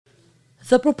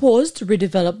The proposed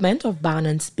redevelopment of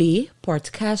Barnons Bay,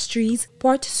 Port Castries,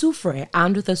 Port Soufriere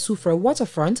and the Soufriere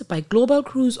Waterfront by global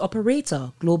cruise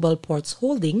operator Global Ports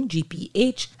Holding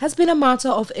 (GPH) has been a matter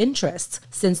of interest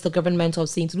since the government of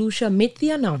St. Lucia made the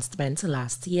announcement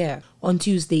last year. On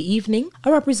Tuesday evening,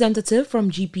 a representative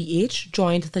from GPH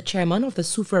joined the chairman of the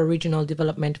Soufriere Regional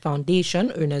Development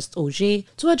Foundation, Ernest Auger,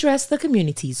 to address the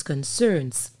community's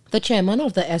concerns. The chairman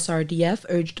of the SRDF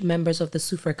urged members of the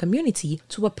Soufriere community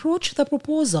to approach the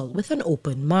proposal with an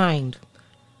open mind.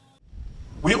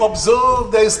 We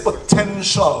observe there is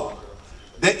potential.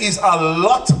 There is a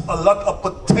lot of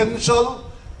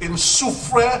potential in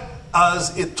Soufriere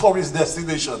as a tourist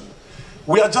destination.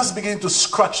 We are just beginning to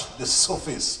scratch the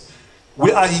surface.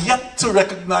 We are yet to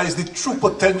recognize the true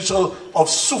potential of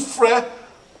Soufriere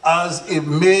as a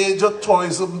major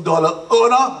tourism dollar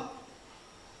earner.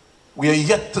 We are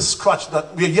yet to scratch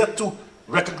that. We are yet to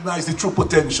recognize the true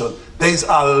potential. There is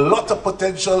a lot of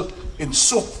potential in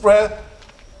Soufriere,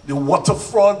 the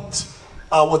waterfront,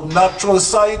 our natural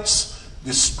sites,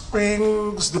 the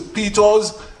springs, the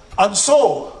peaters, and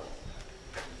so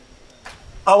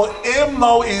our aim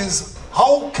now is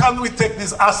how can we take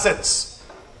these assets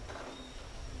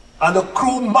and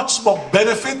accrue much more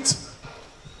benefit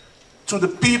to the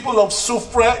people of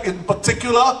Soufriere in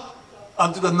particular,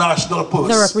 and to the national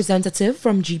purse. The representative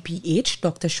from GPH,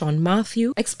 Dr. Sean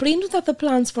Matthew, explained that the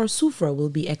plans for Soufriere will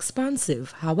be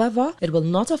expansive. However, it will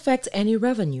not affect any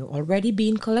revenue already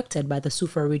being collected by the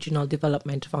Soufriere Regional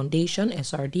Development Foundation,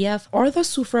 SRDF, or the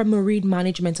Soufriere Marine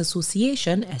Management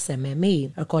Association,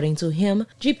 SMMA. According to him,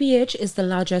 GPH is the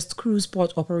largest cruise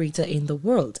port operator in the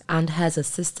world and has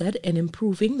assisted in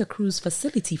improving the cruise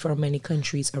facility for many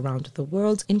countries around the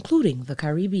world, including the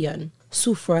Caribbean.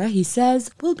 Soufriere, he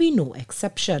says, will be no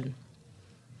exception.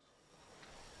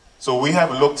 So we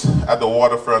have looked at the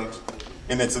waterfront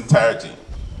in its entirety.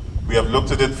 We have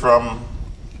looked at it from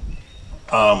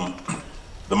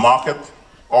the market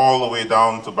all the way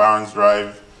down to Barons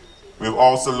Drive. We've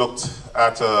also looked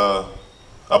at a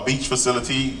beach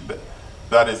facility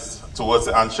that is towards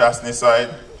the Anshasne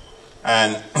side.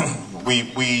 And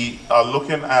we are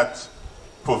looking at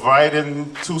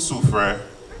providing to Soufriere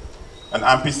an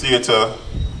amphitheater,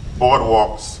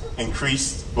 boardwalks,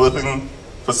 increased berthing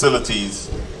facilities.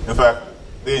 In fact,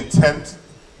 the intent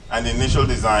and the initial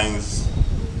designs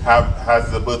has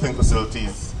the berthing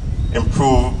facilities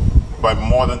improved by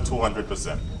more than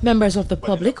 200%. Members of the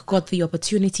public got the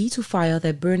opportunity to fire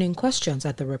their burning questions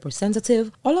at the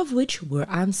representative, all of which were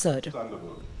answered.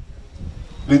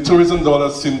 The tourism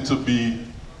dollars seem to be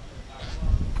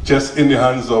just in the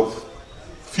hands of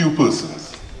few persons.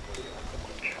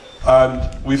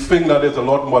 And we think that there's a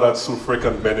lot more that Soufriere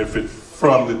can benefit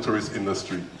from the tourist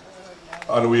industry.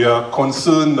 And we are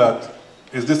concerned that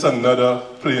is this another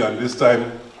play, and this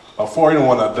time a foreign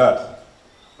one at that,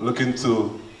 looking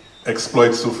to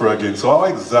exploit Soufriere again. So how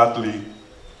exactly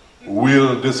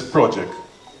will this project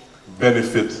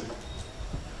benefit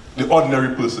the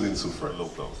ordinary person in Soufriere?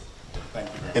 Locals. Thank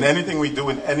you. In anything we do,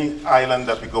 in any island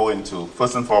that we go into,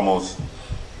 first and foremost,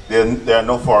 there are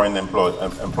no foreign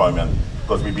employment,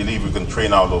 because we believe we can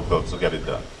train our locals to get it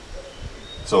done.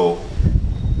 So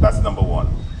that's number one.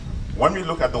 When we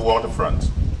look at the waterfront,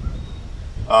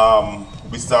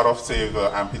 we start off, say, the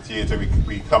amphitheater,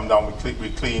 we come down, we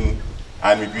clean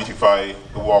and we beautify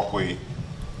the walkway.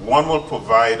 One will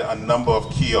provide a number of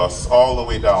kiosks all the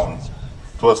way down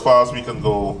to as far as we can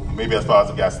go, maybe as far as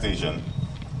the gas station.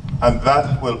 And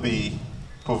that will be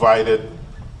provided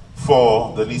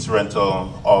for the lease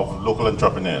rental of local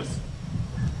entrepreneurs.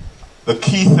 The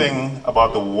key thing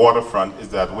about the waterfront is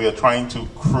that we are trying to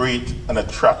create an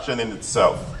attraction in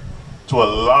itself to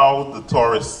allow the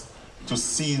tourists to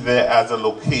see there as a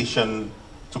location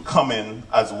to come in,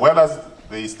 as well as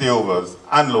the stayovers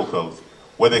and locals,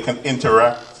 where they can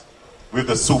interact with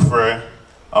the Soufriere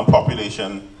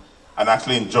population and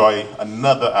actually enjoy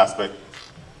another aspect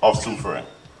of Soufriere.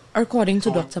 According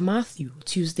to Dr. Matthew,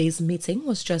 Tuesday's meeting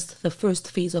was just the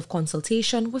first phase of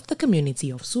consultation with the community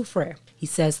of Soufriere. He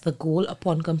says the goal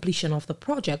upon completion of the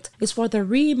project is for the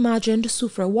reimagined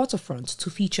Soufriere waterfront to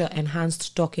feature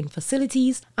enhanced docking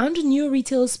facilities and new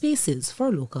retail spaces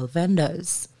for local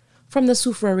vendors. From the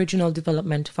Soufriere Regional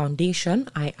Development Foundation,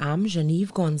 I am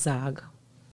Genevieve Gonzague.